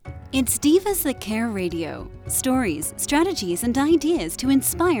It's Divas That Care Radio. Stories, strategies, and ideas to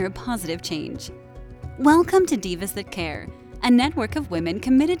inspire positive change. Welcome to Divas That Care, a network of women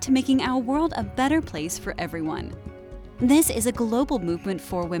committed to making our world a better place for everyone. This is a global movement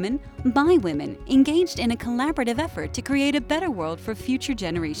for women, by women, engaged in a collaborative effort to create a better world for future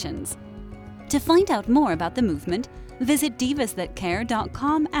generations. To find out more about the movement, visit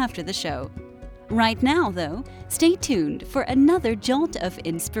divasthatcare.com after the show. Right now, though, stay tuned for another jolt of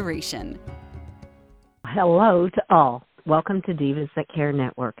inspiration. Hello to all. Welcome to Divas That Care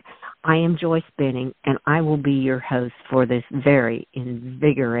Network. I am Joyce Benning, and I will be your host for this very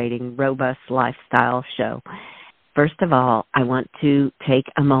invigorating, robust lifestyle show. First of all, I want to take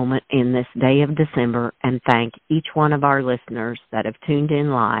a moment in this day of December and thank each one of our listeners that have tuned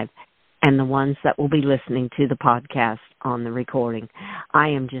in live and the ones that will be listening to the podcast on the recording. I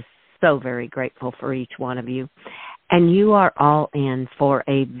am just so very grateful for each one of you. And you are all in for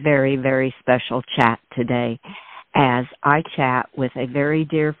a very, very special chat today as I chat with a very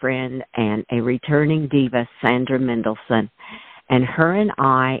dear friend and a returning diva, Sandra Mendelson. And her and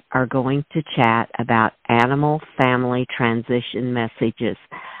I are going to chat about animal family transition messages.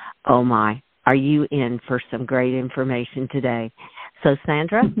 Oh my, are you in for some great information today? So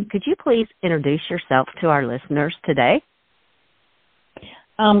Sandra, could you please introduce yourself to our listeners today?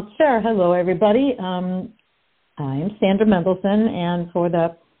 Sure. Hello, everybody. I am Sandra Mendelson, and for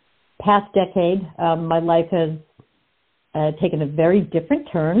the past decade, my life has taken a very different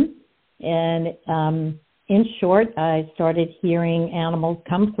turn. And in short, I started hearing animals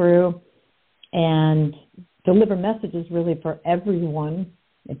come through and deliver messages really for everyone.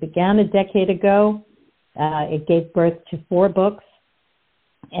 It began a decade ago. It gave birth to 4 books.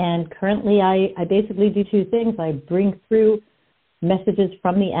 And currently, I basically do 2 things. I bring through messages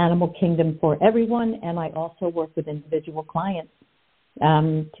from the animal kingdom for everyone, and I also work with individual clients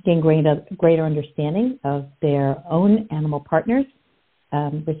to gain greater understanding of their own animal partners,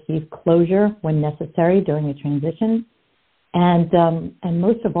 receive closure when necessary during a transition, and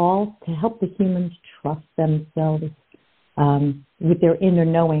most of all, to help the humans trust themselves with their inner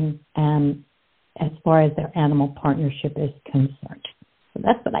knowing as far as their animal partnership is concerned. So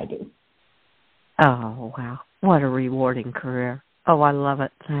that's what I do. Oh, wow. What a rewarding career. Oh, I love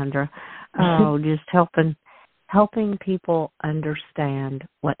it, Sandra. Oh, just helping people understand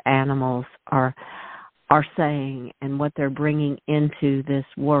what animals are saying and what they're bringing into this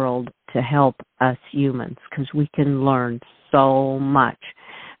world to help us humans, because we can learn so much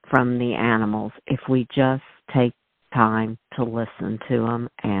from the animals if we just take time to listen to them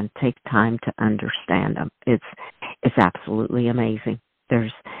and take time to understand them. It's absolutely amazing.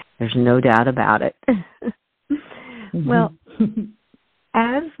 There's no doubt about it. Well,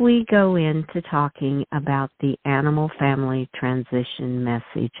 as we go into talking about the animal family transition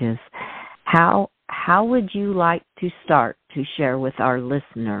messages, how would you like to start to share with our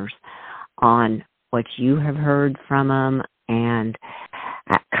listeners on what you have heard from them and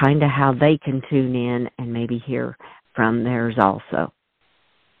kind of how they can tune in and maybe hear from theirs also?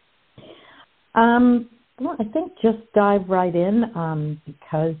 Well, I think just dive right in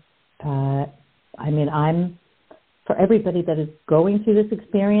because, I'm for everybody that is going through this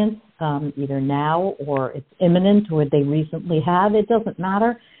experience, either now or it's imminent or they recently have, it doesn't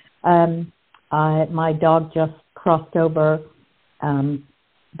matter. My dog just crossed over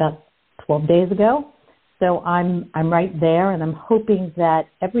about 12 days ago, so I'm right there, and I'm hoping that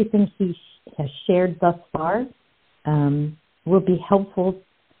everything he has shared thus far will be helpful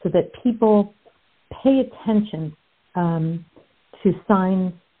so that people pay attention to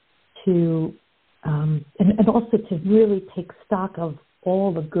signs, and also to really take stock of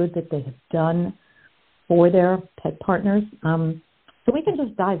all the good that they have done for their pet partners. So we can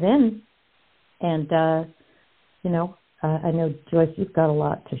just dive in, and I know Joyce, you've got a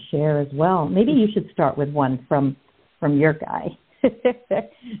lot to share as well. Maybe you should start with one from your guy. You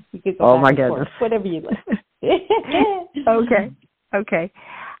could go back my and goodness, forth, whatever you like. Okay.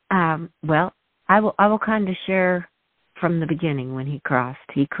 Well, I will kind of share from the beginning when he crossed.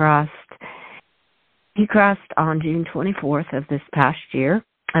 He crossed on June 24th of this year,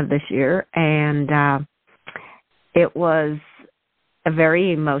 and it was a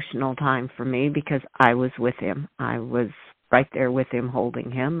very emotional time for me because I was with him. I was right there with him, holding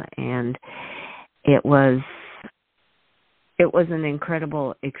him, and it was an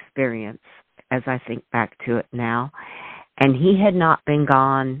incredible experience as I think back to it now. And he had not been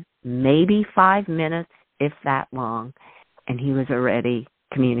gone maybe 5 minutes, if that long, and he was already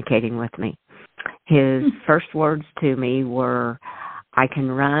communicating with me. His first words to me were, "I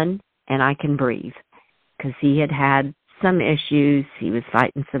can run and I can breathe," because he had some issues. He was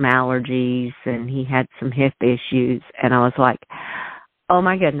fighting some allergies, and he had some hip issues. And I was like, oh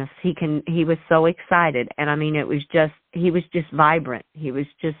my goodness, he was so excited. And I mean, he was just vibrant. He was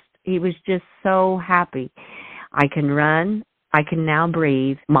just so happy. I can run. I can now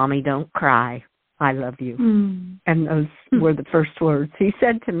breathe. Mommy, don't cry. I love you. And those were the first words he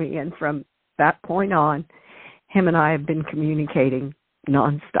said to me. And from that point on, him and I have been communicating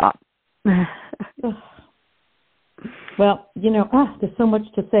nonstop. Well, there's so much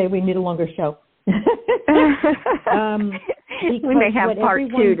to say. We need a longer show. We may have part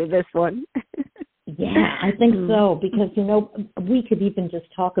 2 to this one. Yeah, I think so. Because, we could even just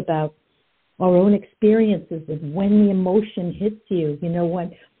talk about our own experiences of when the emotion hits you. When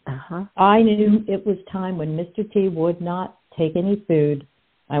I knew it was time when Mr. T would not take any food,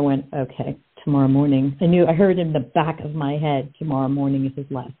 I went, okay, tomorrow morning. I heard in the back of my head, tomorrow morning is his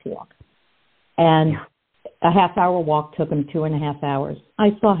last walk. And a half-hour walk took him 2.5 hours.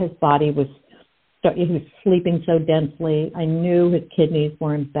 I saw his body he was sleeping so densely. I knew his kidneys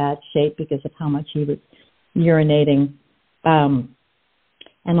were in bad shape because of how much he was urinating.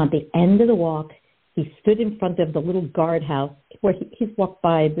 And at the end of the walk, he stood in front of the little guardhouse where he's walked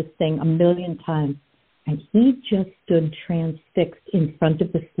by this thing a million times. And he just stood transfixed in front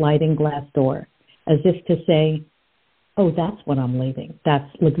of the sliding glass door as if to say, oh, that's what I'm leaving. That's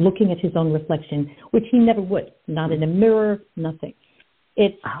like looking at his own reflection, which he never would, not in a mirror, nothing.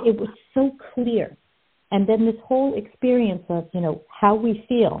 It was so clear. And then this whole experience of, how we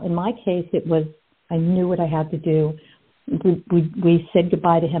feel. In my case, it was, I knew what I had to do. We said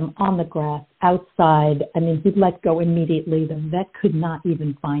goodbye to him on the grass, outside. I mean, he let go immediately. The vet could not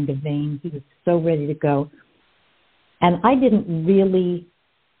even find a vein. He was so ready to go. And I didn't really,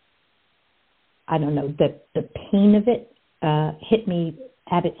 I don't know, the pain of it hit me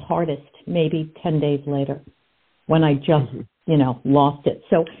at its hardest maybe 10 days later when I just, lost it.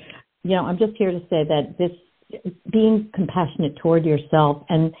 So, I'm just here to say that this being compassionate toward yourself,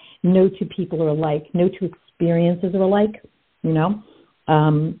 and no two people are alike, no two experiences are alike,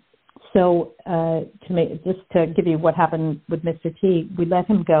 So just to give you what happened with Mr. T, we let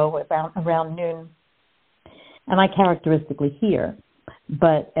him go around noon, and I characteristically hear,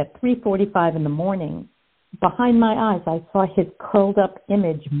 but at 3:45 in the morning, behind my eyes, I saw his curled up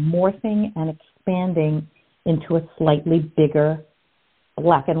image morphing and expanding into a slightly bigger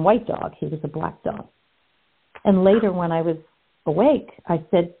black and white dog. He was a black dog. And later when I was awake, I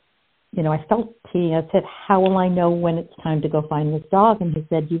said, I felt T. I said, how will I know when it's time to go find this dog? And he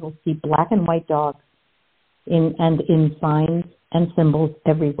said, you will see black and white dogs in signs and symbols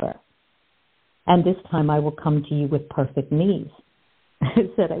everywhere. And this time I will come to you with perfect knees. I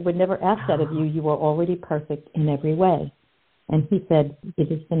said, I would never ask that of you. You are already perfect in every way. And he said,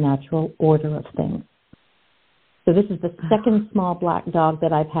 it is the natural order of things. So this is the second small black dog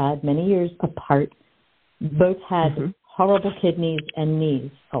that I've had, many years apart. Both had horrible kidneys and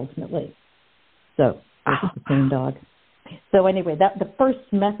knees, ultimately. So this is the same dog. So anyway, the first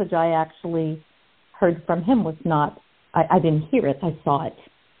message I actually heard from him was not, I didn't hear it, I saw it.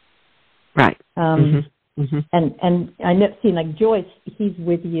 Right. And I know, like Joyce, he's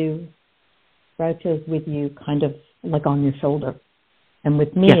with you, Groucho's with you kind of like on your shoulder. And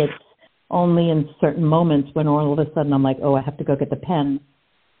with me, it's only in certain moments when all of a sudden I'm like, oh, I have to go get the pen.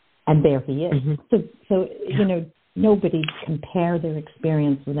 And there he is. So nobody compare their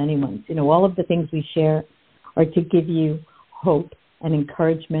experience with anyone's. All of the things we share are to give you hope and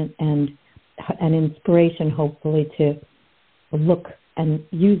encouragement and inspiration, hopefully, to look and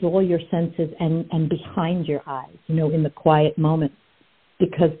use all your senses and behind your eyes, in the quiet moments,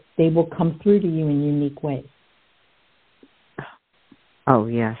 because they will come through to you in unique ways. Oh,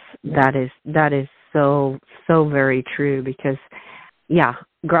 yes. That is so very true, because,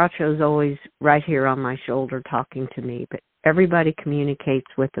 Groucho's always right here on my shoulder talking to me, but everybody communicates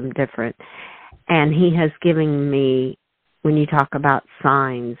with him different. And he has given me, when you talk about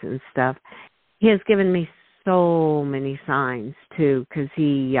signs and stuff, he has given me so many signs, too, because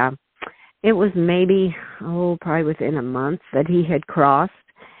it was maybe, probably within a month that he had crossed.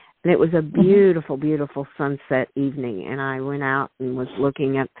 And it was a beautiful, beautiful sunset evening. And I went out and was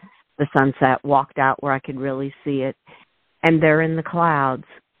looking at the sunset, walked out where I could really see it. And there in the clouds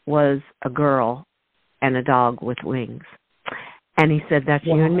was a girl and a dog with wings. And he said, that's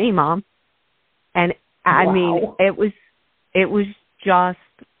you and me, Mom. And I mean, it was just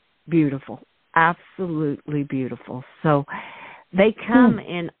beautiful, absolutely beautiful. So they come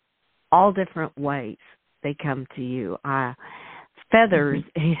in all different ways. They come to you. Feathers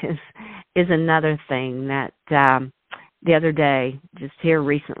is another thing that the other day, just here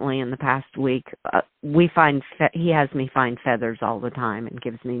recently in the past week, he has me find feathers all the time and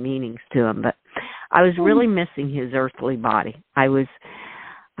gives me meanings to them. But I was really missing his earthly body. I was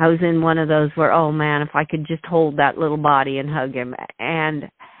in one of those where, oh man, if I could just hold that little body and hug him. And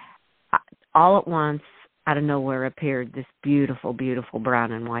all at once, out of nowhere, appeared this beautiful, beautiful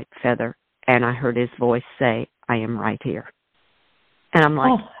brown and white feather. And I heard his voice say, I am right here. And I'm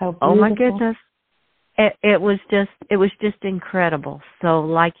like, oh my goodness. It was just incredible. So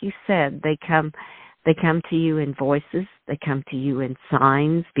like you said, they come to you in voices, they come to you in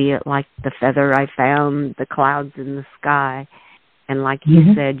signs, be it like the feather I found, the clouds in the sky, and like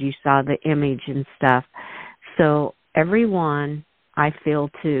you said, you saw the image and stuff. So everyone, I feel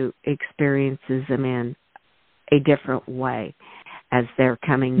too, experiences them in a different way as they're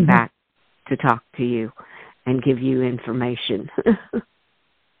coming back to talk to you and give you information.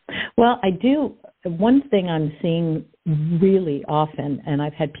 Well, I do. One thing I'm seeing really often, and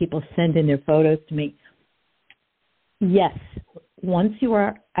I've had people send in their photos to me, yes, once you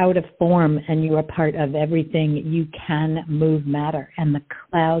are out of form and you are part of everything, you can move matter. And the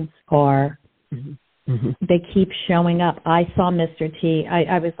clouds are, they keep showing up. I saw Mr. T.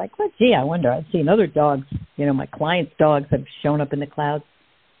 I was like, well, gee, I wonder. I've seen other dogs. You know, my clients' dogs have shown up in the clouds.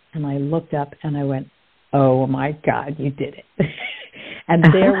 And I looked up and I went, oh, my God, you did it. And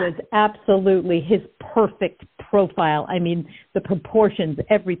there was absolutely his perfect profile. I mean, the proportions,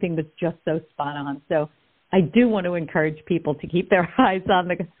 everything was just so spot on. So I do want to encourage people to keep their eyes on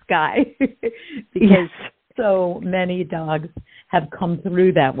the sky because so many dogs have come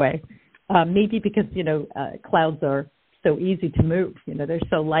through that way. Maybe because, you know, clouds are so easy to move. You know, they're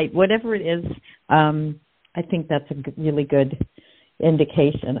so light. Whatever it is, I think that's a really good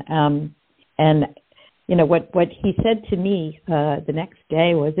indication. And you know, what he said to me the next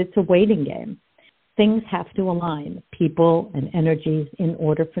day was, it's a waiting game. Things have to align, people and energies, in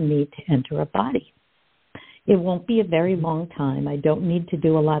order for me to enter a body. It won't be a very long time. I don't need to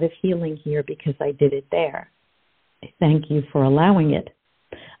do a lot of healing here because I did it there. Thank you for allowing it.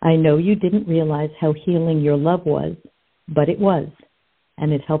 I know you didn't realize how healing your love was, but it was,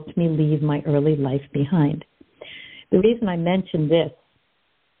 and it helped me leave my early life behind. The reason I mentioned this,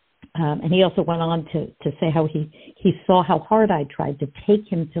 and he also went on to say how he saw how hard I tried to take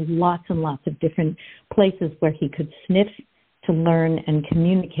him to lots and lots of different places where he could sniff, to learn and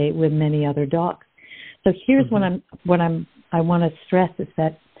communicate with many other dogs. So here's what I want to stress is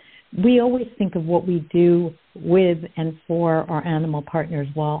that we always think of what we do with and for our animal partners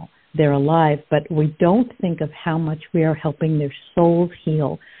while they're alive, but we don't think of how much we are helping their souls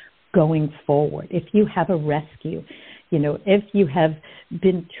heal going forward. If you have a rescue, you know, if you have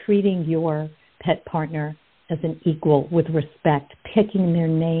been treating your pet partner as an equal with respect, picking their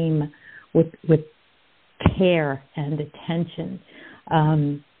name with care and attention,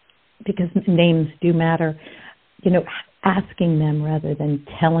 because names do matter, you know, asking them rather than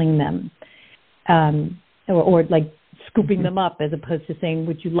telling them, or like scooping them up as opposed to saying,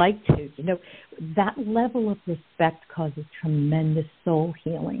 would you like to? You know, that level of respect causes tremendous soul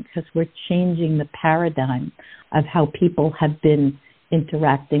healing because we're changing the paradigm of how people have been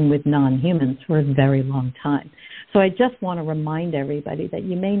interacting with non-humans for a very long time. So I just want to remind everybody that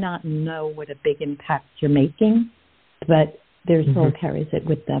you may not know what a big impact you're making, but their soul carries it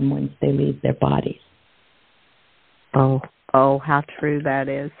with them once they leave their bodies. Oh, how true that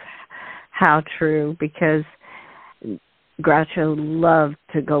is. How true, because Groucho loved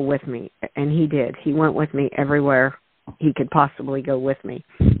to go with me, and he did. He went with me everywhere he could possibly go with me.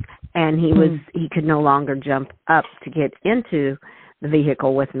 And he could no longer jump up to get into the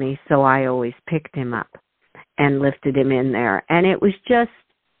vehicle with me, so I always picked him up and lifted him in there. And it was just,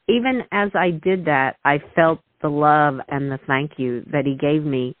 even as I did that, I felt the love and the thank you that he gave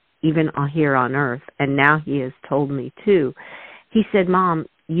me, even here on Earth. And now he has told me, too. He said, Mom,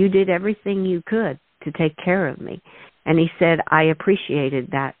 you did everything you could to take care of me. And he said, I appreciated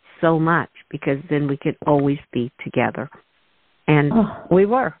that so much because then we could always be together. And we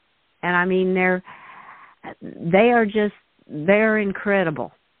were. And I mean, they're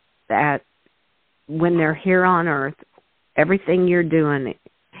incredible that when they're here on Earth, everything you're doing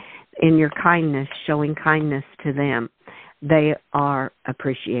in your kindness, showing kindness to them, they are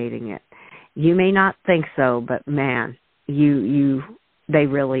appreciating it. You may not think so, but man, they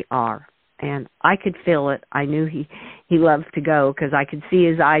really are. And I could feel it. I knew he loved to go because I could see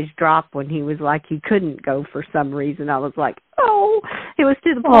his eyes drop when he was like he couldn't go for some reason. I was like, oh, it was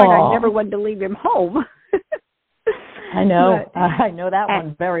to the point I never wanted to leave him home. I know. I know that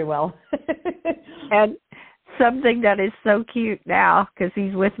one very well. And something that is so cute now, because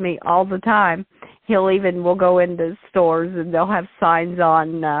he's with me all the time, we'll go into stores and they'll have signs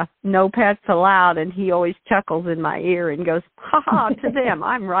on no pets allowed, and he always chuckles in my ear and goes, ha ha, to them,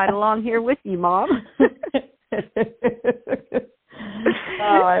 I'm right along here with you, Mom.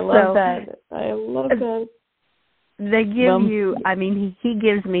 Oh, I love that. I love that. They give you, I mean, he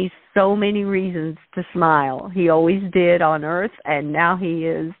gives me so many reasons to smile. He always did on Earth, and now he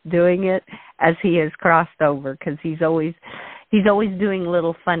is doing it as he has crossed over, because he's always doing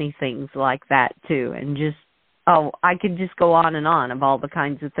little funny things like that too. And just, I could just go on and on of all the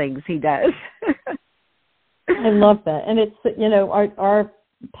kinds of things he does. I love that. And it's, our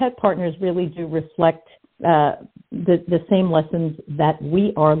pet partners really do reflect the same lessons that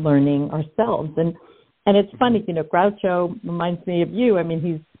we are learning ourselves. And it's funny, Groucho reminds me of you. I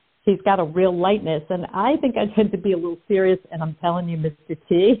mean, he's got a real lightness, and I think I tend to be a little serious, and I'm telling you, Mr.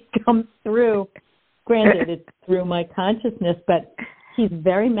 T comes through. Granted, it's through my consciousness, but he's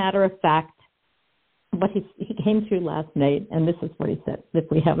very matter of fact. But he came through last night, and this is what he said, if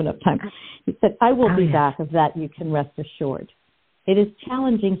we have enough time. He said, I will be back, of that you can rest assured. It is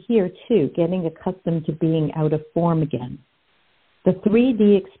challenging here, too, getting accustomed to being out of form again. The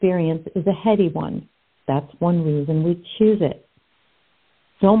 3D experience is a heady one. That's one reason we choose it.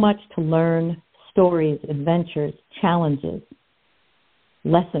 So much to learn, stories, adventures, challenges,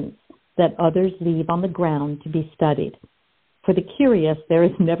 lessons that others leave on the ground to be studied. For the curious, there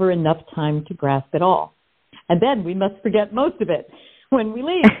is never enough time to grasp it all. And then we must forget most of it when we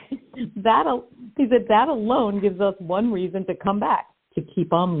leave. He said that alone gives us one reason to come back, to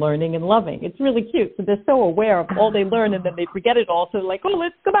keep on learning and loving. It's really cute. So they're so aware of all they learn, and then they forget it all. So like,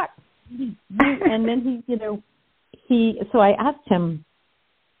 let's go back. And then so I asked him,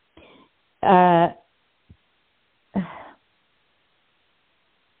 I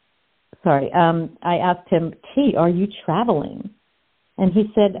asked him, T, are you traveling? And he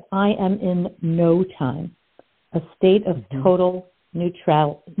said, I am in no time, a state of total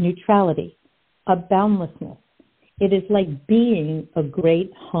neutrality, a boundlessness. It is like being a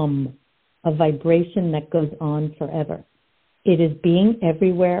great hum, a vibration that goes on forever. It is being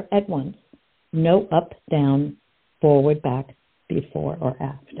everywhere at once, no up, down, forward, back, before, or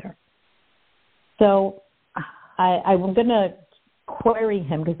after. So I'm going to query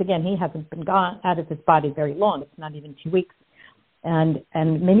him, because, again, he hasn't been gone out of his body very long. It's not even 2 weeks. And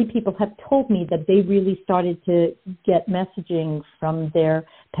many people have told me that they really started to get messaging from their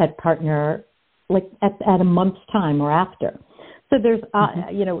pet partner like at a month's time or after. So there's,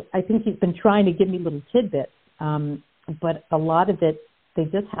 I think he's been trying to give me little tidbits. But a lot of it, they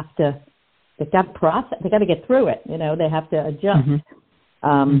just have to, they've got to process, they got to get through it, they have to adjust.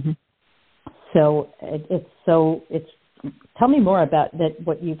 So tell me more about that,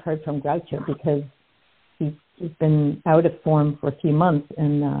 what you've heard from Groucho, because he's been out of form for a few months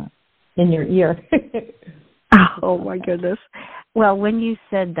in your ear. Oh my goodness. Well, when you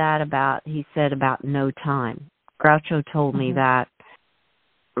said that he said about no time, Groucho told me that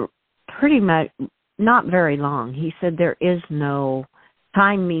pretty much, not very long. He said there is no,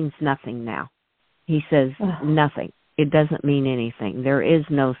 time means nothing now. He says nothing. It doesn't mean anything. There is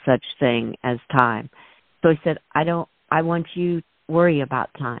no such thing as time. So he said, I want you to worry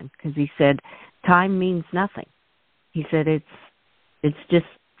about time, because he said time means nothing. He said it's just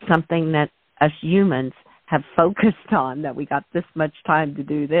something that us humans have focused on, that we got this much time to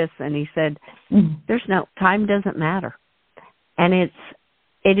do this. And he said, there's no, time doesn't matter. And it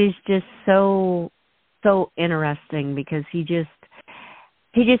is just so interesting, because he just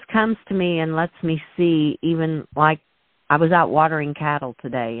comes to me and lets me see, even like I was out watering cattle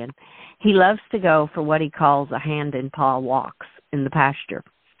today, and he loves to go for what he calls a hand in paw walks in the pasture.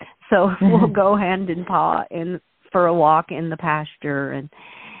 So we'll go hand in paw for a walk in the pasture, and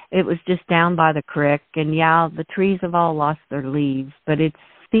it was just down by the creek, and the trees have all lost their leaves, but it's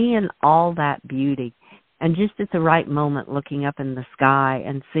seeing all that beauty. And just at the right moment, looking up in the sky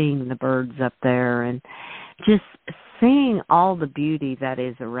and seeing the birds up there, and just seeing all the beauty that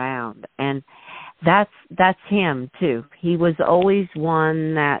is around. And that's him too. He was always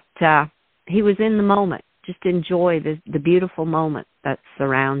one that he was in the moment. Just enjoy the beautiful moment that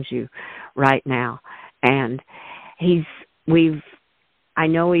surrounds you right now. And I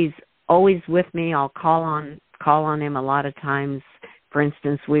know he's always with me. I'll call on him a lot of times. For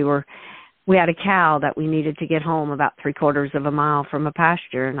instance, we had a cow that we needed to get home about 3/4 of a mile from a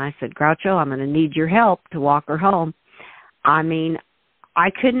pasture. And I said, Groucho, I'm going to need your help to walk her home. I mean, I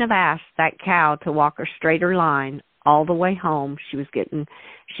couldn't have asked that cow to walk her straighter line all the way home.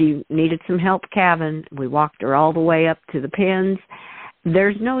 She needed some help calving. We walked her all the way up to the pens.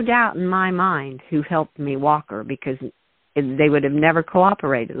 There's no doubt in my mind who helped me walk her, because they would have never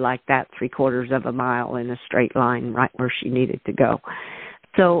cooperated like that 3/4 of a mile in a straight line right where she needed to go.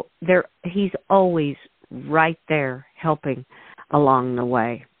 So he's always right there helping along the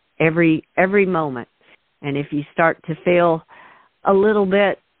way, every moment. And if you start to feel a little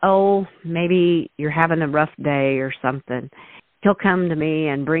bit, maybe you're having a rough day or something, he'll come to me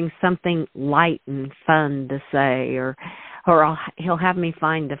and bring something light and fun to say, or he'll have me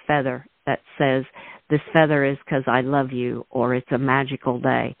find a feather that says, this feather is because I love you, or it's a magical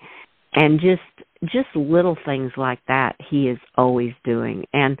day. And just little things like that he is always doing.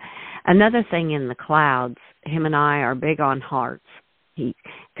 And another thing in the clouds, him and I are big on hearts,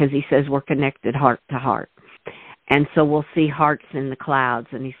 because he says we're connected heart to heart. And so we'll see hearts in the clouds,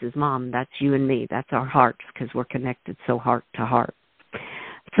 and he says, Mom, that's you and me. That's our hearts, because we're connected so heart to heart.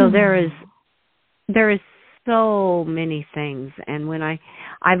 So there is so many things. And when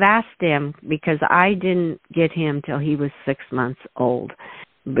I've asked him, because I didn't get him till he was 6 months old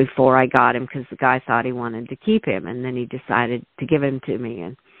before I got him, because the guy thought he wanted to keep him, and then he decided to give him to me.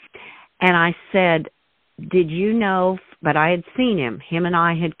 And I said, did you know, but I had seen him and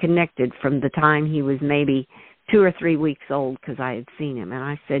I had connected from the time he was maybe 2 or 3 weeks old, because I had seen him. And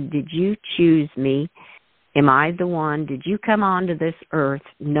I said, did you choose me? Am I the one? Did you come onto this earth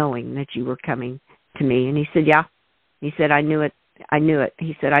knowing that you were coming to me? And he said, yeah. He said, I knew it.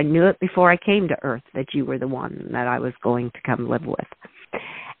 He said, I knew it before I came to earth that you were the one that I was going to come live with.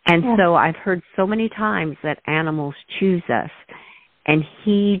 And so I've heard so many times that animals choose us, and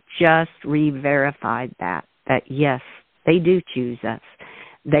he just re-verified that yes, they do choose us.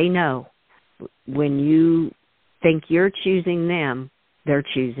 They know when you think you're choosing them, they're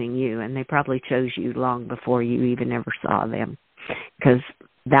choosing you, and they probably chose you long before you even ever saw them, because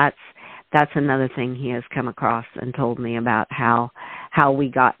that's another thing he has come across and told me about how we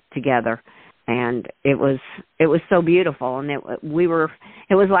got together. And it was so beautiful, and it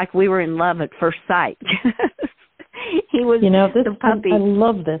was like we were in love at first sight. He was the puppy. I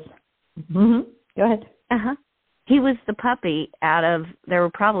love this. Mm-hmm. Go ahead. He was the puppy there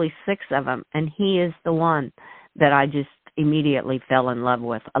were probably 6 of them, and he is the one that I just immediately fell in love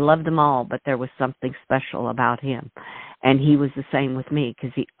with. I loved them all, but there was something special about him, and he was the same with me,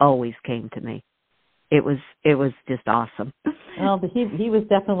 because he always came to me. It was just awesome. Well, he was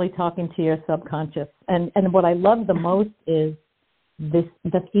definitely talking to your subconscious, and what I love the most is the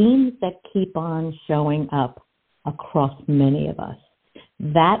themes that keep on showing up across many of us.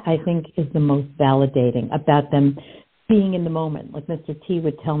 That, I think, is the most validating about them being in the moment. Like Mr. T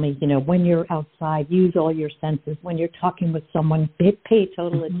would tell me, when you're outside, use all your senses. When you're talking with someone, pay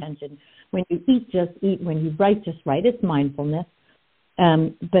total attention. When you eat, just eat. When you write, just write. It's mindfulness.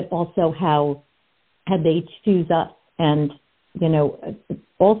 But also how they choose us. And,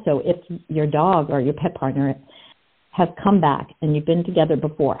 also if your dog or your pet partner has come back and you've been together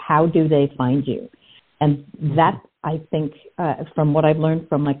before, how do they find you? And that, I think, from what I've learned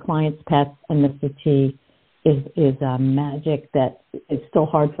from my clients' pets and Mr. T, is magic that is still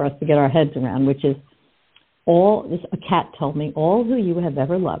hard for us to get our heads around, which is a cat told me, all who you have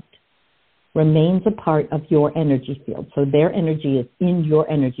ever loved remains a part of your energy field. So their energy is in your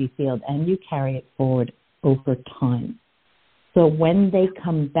energy field, and you carry it forward over time. So when they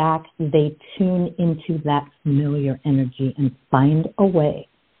come back, they tune into that familiar energy and find a way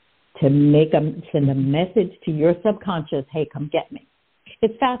to send a message to your subconscious, hey, come get me.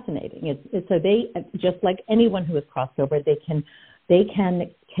 It's fascinating. It's so they, just like anyone who has crossed over, they can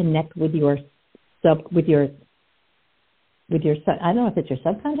connect with your I don't know if it's your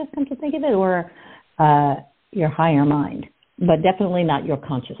subconscious, come to think of it, or your higher mind, but definitely not your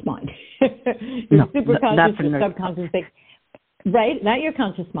conscious mind. Your superconscious, your subconscious, right? Not your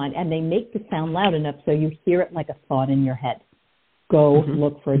conscious mind. And they make the sound loud enough so you hear it like a thought in your head. Go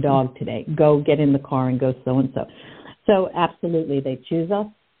look for a dog today. Go get in the car and go so-and-so. So absolutely, they choose us.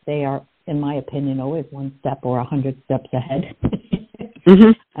 They are, in my opinion, always one step or 100 steps ahead.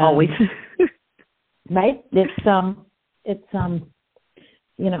 Always. Right? We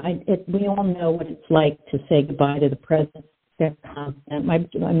all know what it's like to say goodbye to the present. They're constant.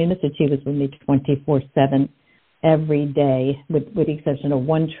 Mr. T was with me 24/7 every day, with the exception of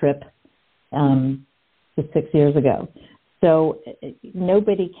one trip just 6 years ago. So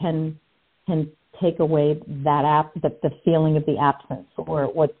nobody can take away the feeling of the absence, or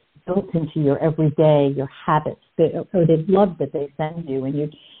what's built into your everyday, your habits, or the love that they send you, and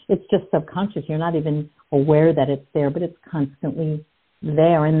it's just subconscious. You're not even aware that it's there, but it's constantly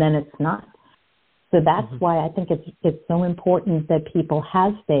there, and then it's not. So that's why I think it's so important that people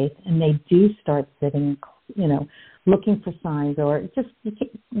have faith and they do start sitting, looking for signs, or just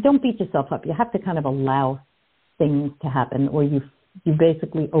don't beat yourself up. You have to kind of allow things to happen, or you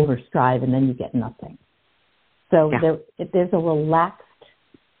basically overstrive and then you get nothing. So there's a relaxed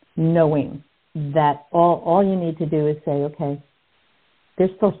knowing that all you need to do is say, okay, they're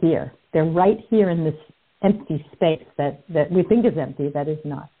still here. They're right here in this empty space that we think is empty, that is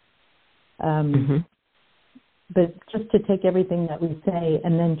not. But just to take everything that we say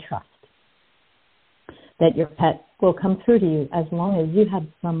and then trust that your pet will come through to you as long as you have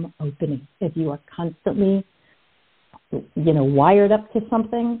some opening. If you are constantly, wired up to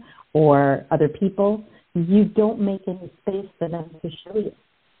something or other people, you don't make any space for them to show you.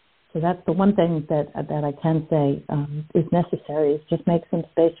 So that's the one thing that I can say is necessary, is just make some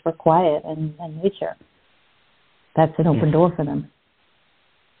space for quiet and nature. That's an open door for them.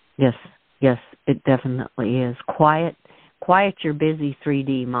 Yes, it definitely is. Quiet your busy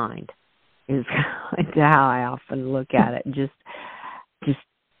 3D mind is how I often look at it. Just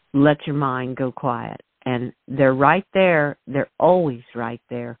let your mind go quiet. And they're right there. They're always right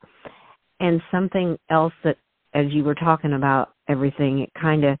there. And something else that, as you were talking about everything, it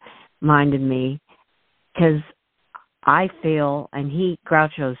kind of minded me, because I feel, and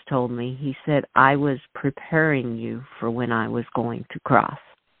Groucho's told me, he said, I was preparing you for when I was going to cross.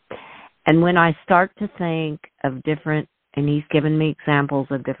 And when I start to think of different, and he's given me examples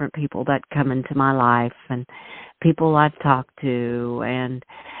of different people that come into my life and people I've talked to, and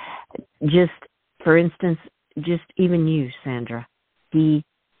just, for instance, just even you, Sandra, he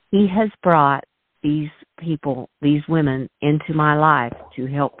has brought these people, these women into my life to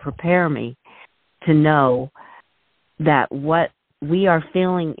help prepare me to know that what we are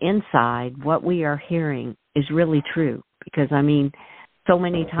feeling inside, what we are hearing, is really true. Because, so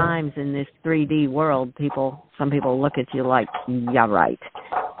many times in this 3D world, some people look at you like, yeah, right.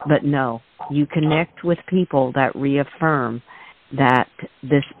 But no, you connect with people that reaffirm that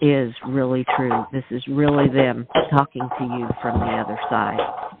this is really true. This is really them talking to you from the other side.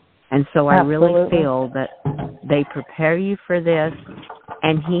 And so I really feel that they prepare you for this.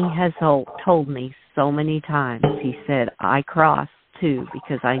 And he has told me so many times, he said, I crossed too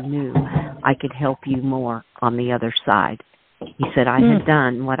because I knew I could help you more on the other side. He said, I had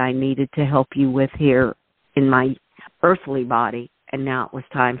done what I needed to help you with here in my earthly body, and now it was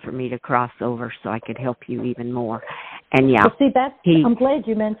time for me to cross over so I could help you even more. And well, see, I'm glad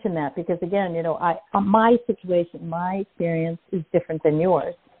you mentioned that, because again, my situation, my experience is different than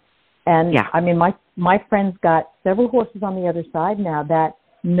yours. And my friend's got several horses on the other side now that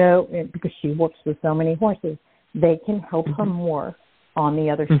know, because she works with so many horses, they can help her more on the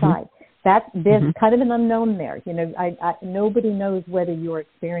other side. There's kind of an unknown there. Nobody knows whether your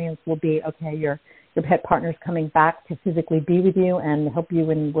experience will be, okay, your pet partner's coming back to physically be with you and help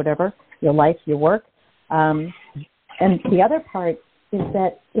you in whatever, your life, your work. And the other part is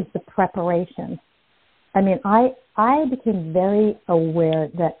the preparation. I became very aware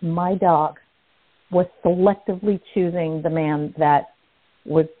that my dog was selectively choosing the man that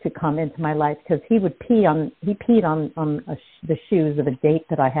was to come into my life, because he peed on the shoes of a date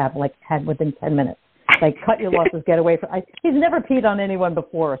that I had within 10 minutes. Like, cut your losses, get away from. He's never peed on anyone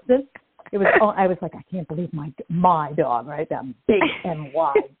before. Since I was like, I can't believe my dog, right? That big and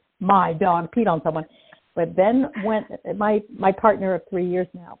wide, my dog peed on someone. But then when my partner of 3 years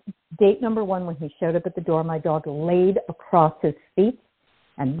now, date number 1, when he showed up at the door, my dog laid across his feet,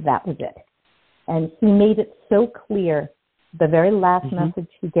 and that was it. And he made it so clear. The very last message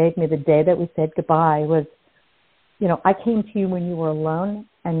he gave me the day that we said goodbye was, I came to you when you were alone,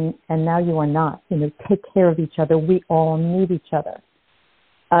 and now you are not. Take care of each other. We all need each other.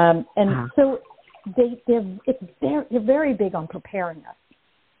 So they're very big on preparing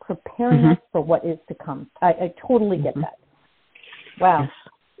us for what is to come. I totally get that. Wow. Yes.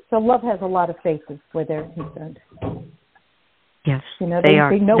 So love has a lot of faces where they're concerned. Yes, they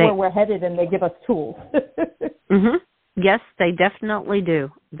know where we're headed, and they give us tools. Yes, they definitely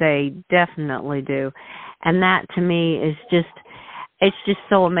do. They definitely do. And that, to me, is it's just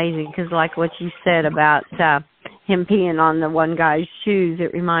so amazing, because like what you said about him peeing on the one guy's shoes,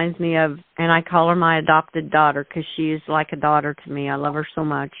 it reminds me of, and I call her my adopted daughter because she is like a daughter to me. I love her so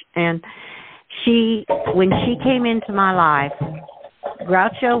much. And when she came into my life,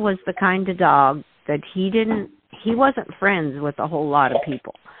 Groucho was the kind of dog that he wasn't friends with a whole lot of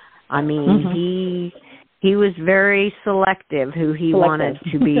people. He was very selective who he wanted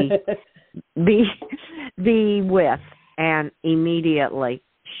to be with, and immediately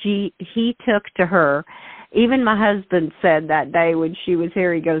he took to her. Even my husband said that day when she was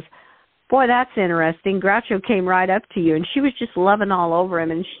here, he goes, boy, that's interesting. Groucho came right up to you, and she was just loving all over him.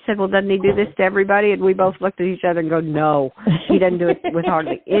 And she said, well, doesn't he do this to everybody? And we both looked at each other and go, no, he doesn't do it with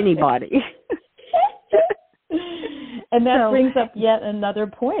hardly anybody. And that brings up yet another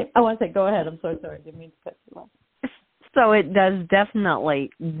point. I want to say, go ahead. I'm so sorry. I didn't mean to cut you off. So it does definitely,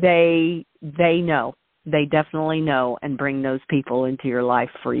 they know. They definitely know and bring those people into your life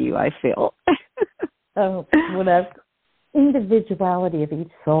for you, I feel. Oh, well, that individuality of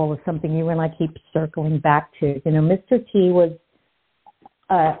each soul is something you and I keep circling back to. You know, Mr. T was,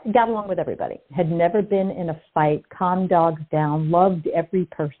 got along with everybody, had never been in a fight, calmed dogs down, loved every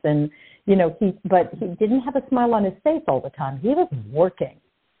person. You know, but he didn't have a smile on his face all the time. He was working.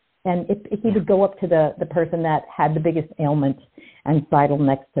 And if he would go up to the person that had the biggest ailment and sidle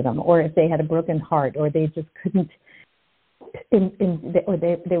next to them, or if they had a broken heart, or they just couldn't, or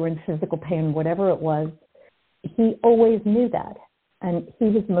they were in physical pain, whatever it was, he always knew that. And he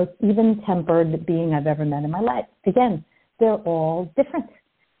was the most even-tempered being I've ever met in my life. Again, they're all different.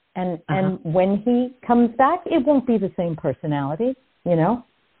 And when he comes back, it won't be the same personality, you know.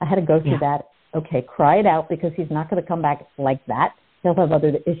 I had to go through that. Okay, cry it out, because he's not going to come back like that. He'll have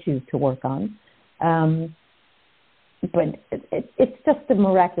other issues to work on. But it's just a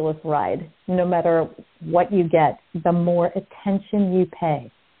miraculous ride. No matter what you get, the more attention you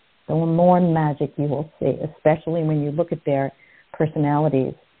pay, the more magic you will see, especially when you look at their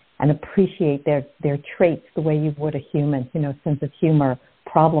personalities and appreciate their traits the way you would a human, you know, sense of humor,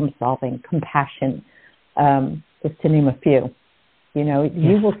 problem solving, compassion, just to name a few. You know,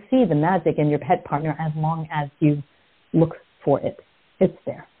 you will see the magic in your pet partner as long as you look for it. It's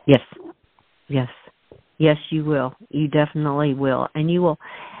there. Yes, you will. You definitely will. And you will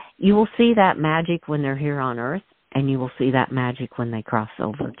see that magic when they're here on Earth, and you will see that magic when they cross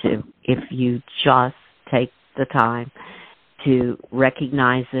over too, if you just take the time to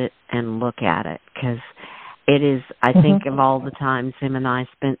recognize it and look at it. Because it is, I think of all the times him and I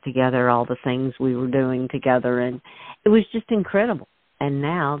spent together, all the things we were doing together, and it was just incredible. And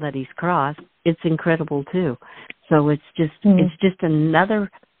now that he's crossed, it's incredible too. So it's just another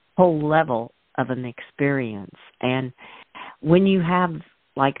whole level of an experience. And when you have,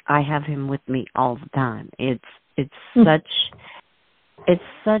 like I have him with me all the time, it's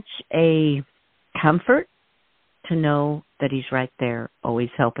such a comfort to know that he's right there, always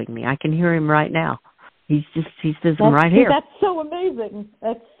helping me. I can hear him right now. He says I'm right here. That's so amazing.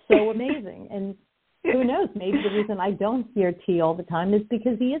 And who knows? Maybe the reason I don't hear T all the time is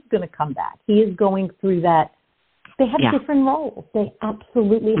because he is going to come back. He is going through that. They have different roles. They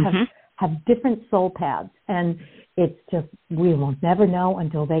absolutely have different soul paths. And it's just, we will never know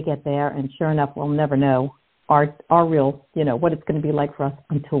until they get there. And sure enough, we'll never know our real, you know, what it's going to be like for us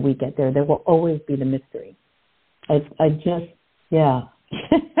until we get there. There will always be the mystery. And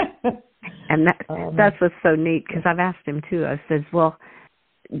that's what's so neat, because I've asked him too. I says, well,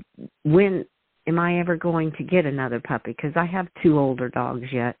 when am I ever going to get another puppy? Because I have 2 older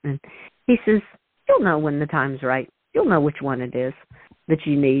dogs yet. And he says, you'll know when the time's right. You'll know which one it is that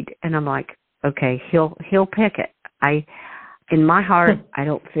you need. And I'm like, okay, he'll pick it. In my heart, I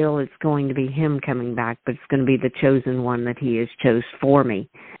don't feel it's going to be him coming back, but it's going to be the chosen one that he has chose for me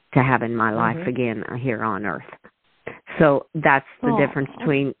to have in my life again here on Earth. So that's the difference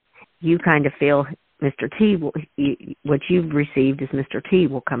between, you kind of feel Mr. T, what you've received is Mr. T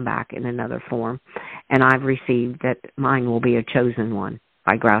will come back in another form, and I've received that mine will be a chosen one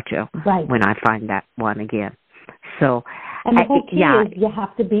by Groucho when I find that one again. So, and the whole key is you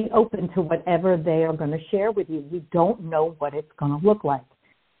have to be open to whatever they are going to share with you. You don't know what it's going to look like.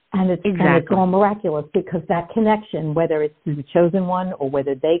 And it's all miraculous, because that connection, whether it's through the chosen one or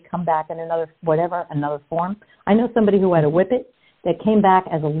whether they come back in another form. I know somebody who had a Whippet that came back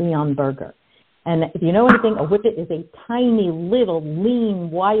as a Leon Burger. And if you know anything, a Whippet is a tiny, little, lean,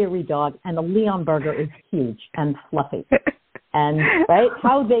 wiry dog, and a Leon Burger is huge and fluffy. And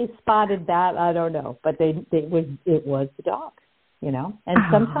how they spotted that, I don't know, but it was the dog, you know. And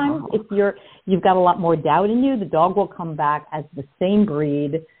sometimes if you've got a lot more doubt in you, the dog will come back as the same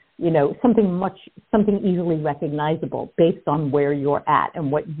breed, you know, something easily recognizable based on where you're at and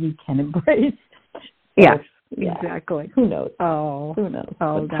what you can embrace. Yes. Yeah, exactly. Who knows? Who knows?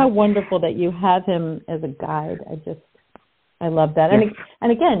 How wonderful that you have him as a guide. I love that. Yes.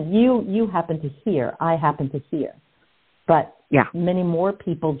 And again, you happen to hear. I happen to hear. But many more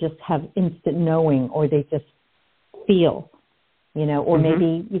people just have instant knowing, or they just feel, you know, or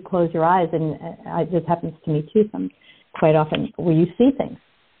maybe you close your eyes, and this happens to me too quite often, where you see things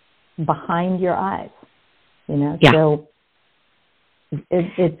behind your eyes, you know. Yeah. So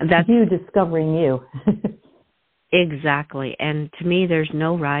that's you discovering you. Exactly. And to me, there's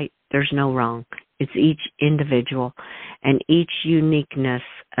no right, there's no wrong. It's each individual and each uniqueness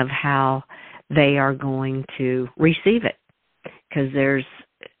of how they are going to receive it. Because there's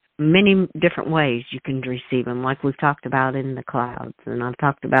many different ways you can receive them, like we've talked about in the clouds, and I've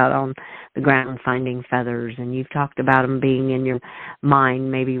talked about on the ground finding feathers, and you've talked about them being in your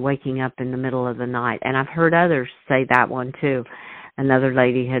mind, maybe waking up in the middle of the night. And I've heard others say that one too. Another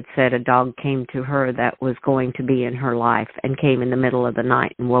lady had said a dog came to her that was going to be in her life and came in the middle of the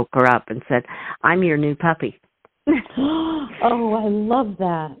night and woke her up and said, "I'm your new puppy." Oh, I love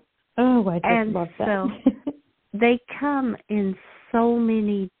that. Oh, I just love that. So they come in so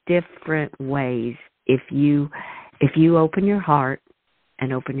many different ways if you open your heart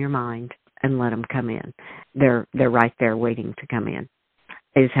and open your mind and let them come in. They're right there waiting to come in,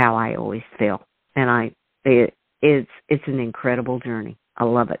 is how I always feel. And it's an incredible journey. I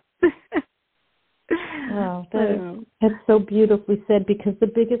love it. Wow, that's so beautifully said, because the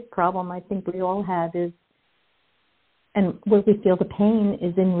biggest problem I think we all have is, and where we feel the pain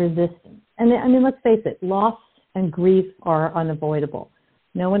is in resistance. And I mean, let's face it, loss and grief are unavoidable.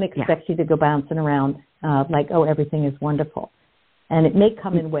 No one expects you to go bouncing around like, oh, everything is wonderful. And it may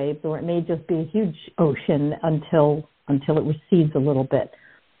come in waves, or it may just be a huge ocean until it recedes a little bit.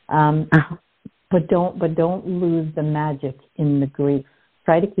 But don't lose the magic in the grief.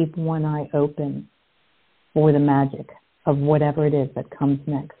 Try to keep one eye open for the magic of whatever it is that comes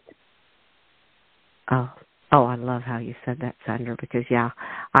next. Oh, I love how you said that, Sandra, because,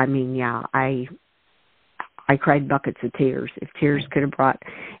 I cried buckets of tears. If tears could have brought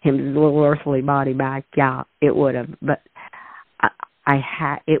his little earthly body back, it would have. But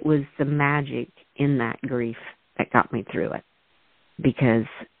it was the magic in that grief that got me through it, because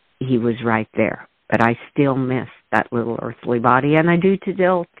he was right there. But I still miss that little earthly body, and I do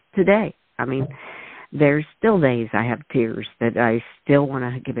today. I mean, there's still days I have tears that I still want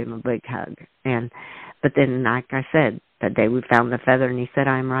to give him a big hug. But then, like I said, that day we found the feather and he said,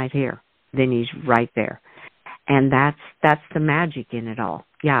 "I'm right here." Then he's right there. And that's the magic in it all.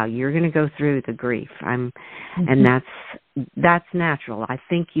 Yeah, you're going to go through the grief. And that's natural. I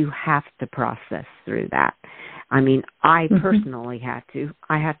think you have to process through that. I mean, I personally had to.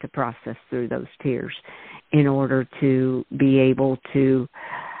 I had to process through those tears in order to be able to.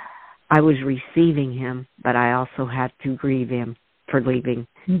 I was receiving him, but I also had to grieve him for leaving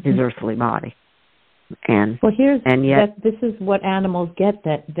his earthly body. And this is what animals get,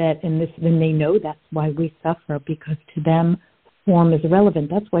 and they know that's why we suffer, because to them form is irrelevant.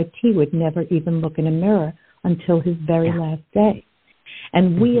 That's why T would never even look in a mirror until his very last day.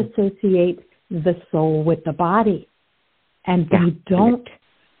 And we associate the soul with the body, and they don't.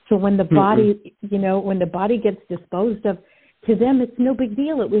 So when the body, when the body gets disposed of, to them it's no big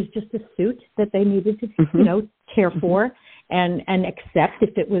deal. It was just a suit that they needed to, care for and accept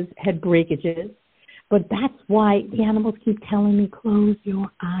if it had breakages. But that's why the animals keep telling me, close your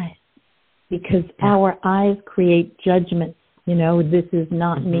eyes, because our eyes create judgments. This is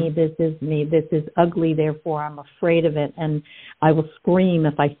not me, this is me, this is ugly, therefore I'm afraid of it, and I will scream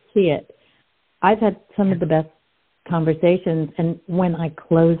if I see it. I've had some of the best conversations, and when I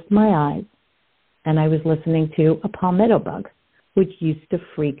closed my eyes and I was listening to a palmetto bug, which used to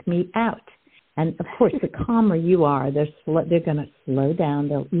freak me out. And, of course, the calmer you are, they're going to slow down.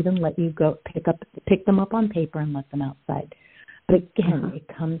 They'll even let you go pick them up on paper and let them outside. But, again, it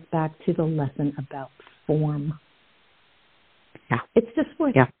comes back to the lesson about form. Yeah. It's just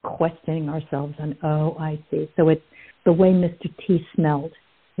worth questioning ourselves on, I see. So it's the way Mr. T smelled.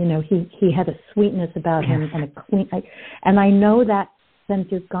 He had a sweetness about him and a clean. And I know that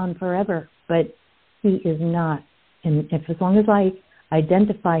scent is gone forever, but he is not. And as long as I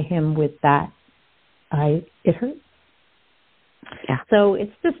identify him with that, it hurts. Yeah. So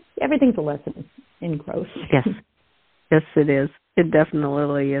it's just, everything's a lesson in growth. Yes. Yes, it is. It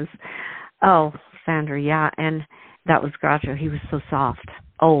definitely is. Oh, Sandra, and that was Groucho. He was so soft.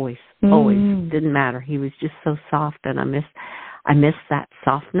 Always. Didn't matter. He was just so soft, and I miss that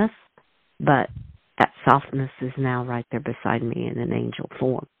softness, but that softness is now right there beside me in an angel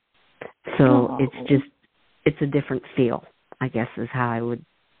form. So it's a different feel, I guess is how I would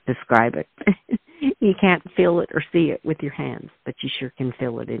describe it. You can't feel it or see it with your hands, but you sure can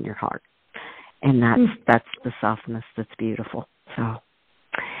feel it in your heart. And that's the softness that's beautiful. So,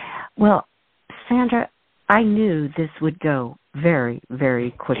 well, Sandra, I knew this would go very,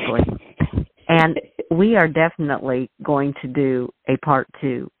 very quickly. And we are definitely going to do a part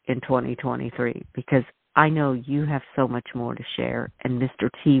 2 in 2023, because I know you have so much more to share, and Mr.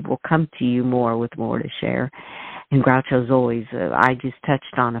 T will come to you with more to share. And Groucho's always, I just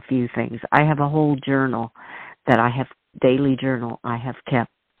touched on a few things. I have a whole journal that daily journal I have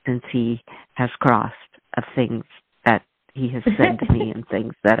kept since he has crossed, of things that he has said to me and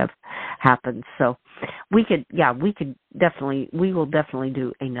things that have happened. So we will definitely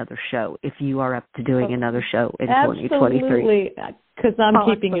do another show if you are up to doing another show in 2023. Absolutely, because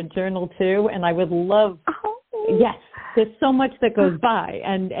I'm keeping a journal too, and I would love. Yes, there's so much that goes by,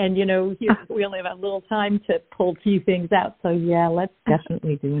 and we only have a little time to pull a few things out. So yeah, let's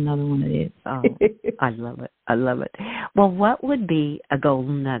definitely do another one of these. Oh, I love it. I love it. Well, what would be a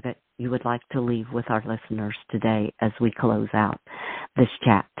golden nugget you would like to leave with our listeners today as we close out this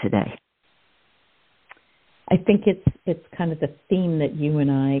chat today? I think it's kind of the theme that you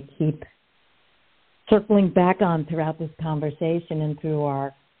and I keep circling back on throughout this conversation and through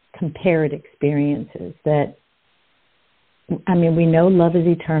our compared experiences. That, I mean, we know love is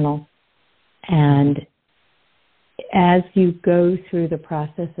eternal, and as you go through the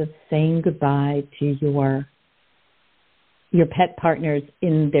process of saying goodbye to your pet partners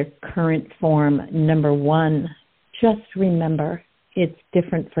in their current form, number one, just remember it's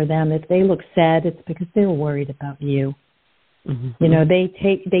different for them. If they look sad, it's because they're worried about you. Mm-hmm. They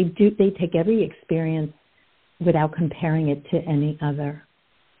take every experience without comparing it to any other.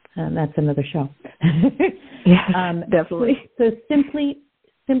 That's another show. Yeah, definitely. So simply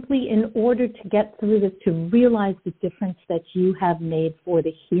in order to get through this, to realize the difference that you have made for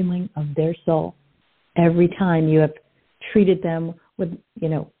the healing of their soul every time you have treated them with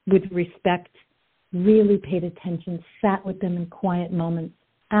respect, really paid attention, sat with them in quiet moments,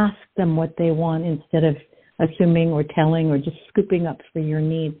 asked them what they want instead of assuming or telling or just scooping up for your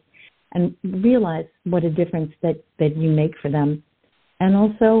needs, and realize what a difference that you make for them. And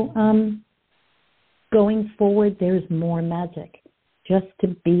also, going forward, there's more magic. Just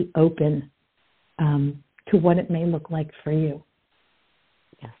to be open to what it may look like for you.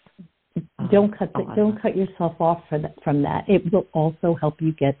 Don't cut yourself off from that. It will also help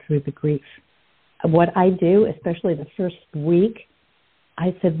you get through the grief. What I do, especially the first week,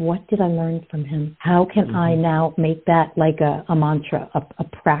 I said, what did I learn from him? How can I now make that like a mantra, a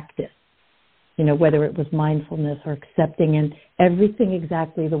practice? Whether it was mindfulness or accepting and everything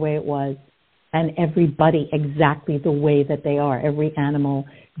exactly the way it was, and everybody exactly the way that they are, every animal,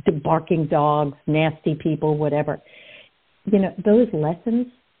 the barking dogs, nasty people, whatever. Those lessons,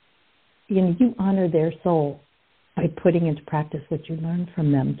 you honor their soul by putting into practice what you learned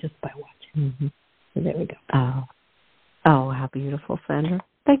from them just by watching. Mm-hmm. So there we go. Oh, how beautiful, Sandra.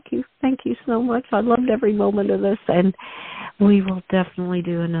 Thank you. Thank you so much. I loved every moment of this, and we will definitely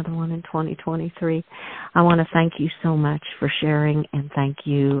do another one in 2023. I want to thank you so much for sharing, and thank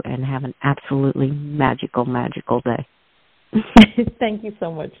you, and have an absolutely magical, magical day. Thank you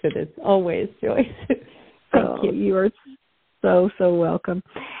so much for this. Always, Joyce. Thank you. You are so welcome.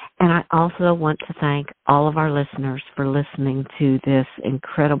 And I also want to thank all of our listeners for listening to this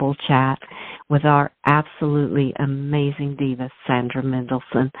incredible chat with our absolutely amazing diva, Sandra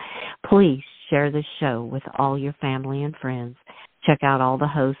Mendelson. Please share this show with all your family and friends. Check out all the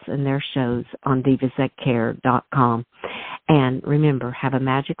hosts and their shows on divasthatcare.com. And remember, have a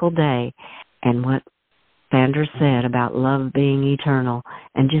magical day. And what Sandra said about love being eternal,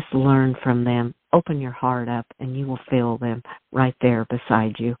 and just learn from them. Open your heart up, and you will feel them right there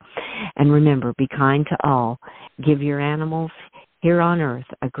beside you. And remember, be kind to all. Give your animals here on earth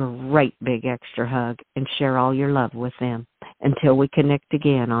a great big extra hug, and share all your love with them. Until we connect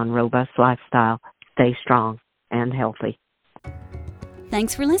again on Robust Lifestyle, stay strong and healthy.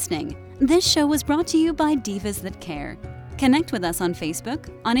 Thanks for listening. This show was brought to you by Divas That Care. Connect with us on Facebook,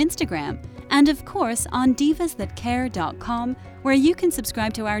 on Instagram, and of course on divasthatcare.com, where you can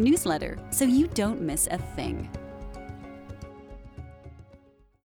subscribe to our newsletter so you don't miss a thing.